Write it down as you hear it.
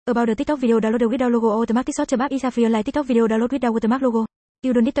About the TikTok video downloader without logo automatic short app is a free online TikTok video download without watermark logo.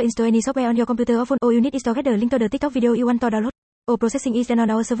 You don't need to install any software on your computer or phone. All you need is to get the link to the TikTok video you want to download. All processing is done on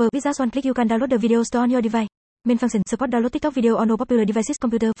our server. With just one click you can download the video store on your device. Main function support download TikTok video on all popular devices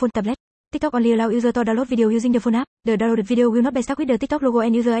computer, phone, tablet. TikTok only allow user to download video using the phone app. The downloaded video will not be stuck with the TikTok logo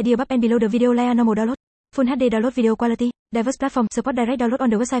and user ID above and below the video like a normal download. Full HD download video quality. Diverse platform support direct download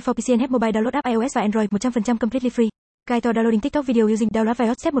on the website for PC and have mobile download app iOS và Android 100% completely free. Guide to downloading TikTok video using download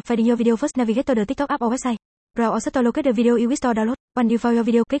file. Step 1. Finding your video first. Navigate to the TikTok app or website. Browse or search to locate the video you wish to download. Once you found your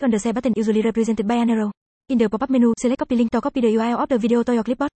video, click on the share button usually represented by an arrow. In the pop-up menu, select copy link to copy the URL of the video to your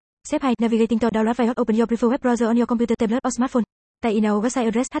clipboard. Step 2. Navigating to download file. Open your preferred web browser on your computer, tablet or smartphone. Type in our website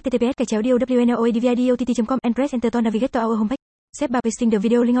address https://downloadvidt.tt.com and press enter to navigate to our homepage. Step 3. Pasting the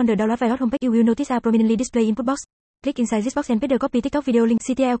video link on the download file homepage. You will notice a prominently display input box. Click inside this box and paste the copy TikTok video link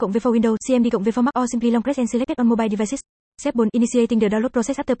CTRL+V for Windows, CMD+V for Mac or simply long press and select it on mobile devices. Step 4. Initiating the download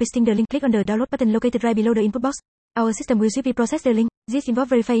process. After pasting the link, click on the download button located right below the input box. Our system will swiftly process the link. This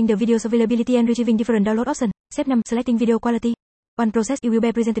involves verifying the video's availability and retrieving different download options. Step 5. Selecting video quality. On process, you will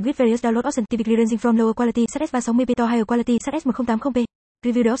be presented with various download options, typically ranging from lower quality such as 360p to higher quality such as 1080p.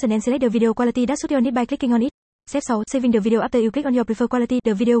 Review the option and select the video quality that suits your need by clicking on it. Step 6. Saving the video. After you click on your preferred quality,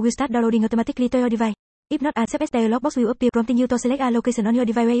 the video will start downloading automatically to your device. If not, a save as dialog box will appear prompting you to select a location on your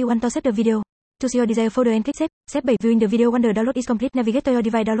device where you want to save the video. Choose your desired folder and click save. Step 7. Viewing the video when the download is complete, navigate to your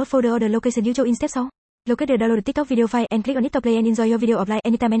device download folder or the location you chose in step 6. Locate the downloaded TikTok video file and click on it to play and enjoy your video offline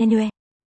anytime and anywhere.